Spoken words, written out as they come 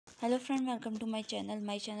Hello friend, welcome to my channel.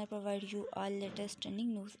 My channel provides you all latest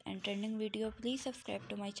trending news and trending video. Please subscribe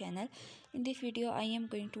to my channel. In this video, I am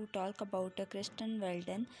going to talk about Cirsten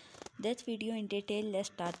Weldon. This video in detail. Let's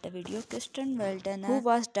start the video. Cirsten Weldon, who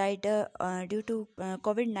was died due to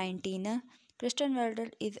COVID-19. Cirsten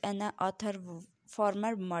Weldon is an author,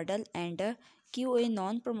 former model, and QA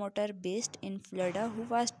non-promoter based in Florida, who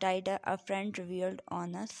was died. A friend revealed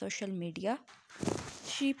on social media.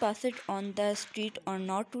 She passed on the street or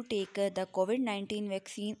not to take the COVID-19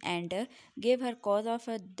 vaccine and gave her cause of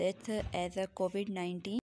death as a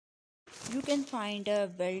COVID-19. You can find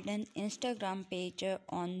Weldon Instagram page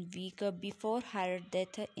on week before her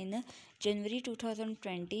death in January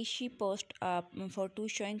 2020. She posted a photo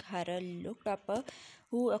showing her looked up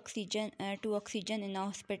who oxygen to oxygen in a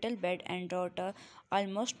hospital bed and wrote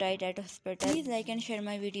almost died at hospital. Please like and share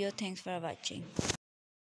my video. Thanks for watching.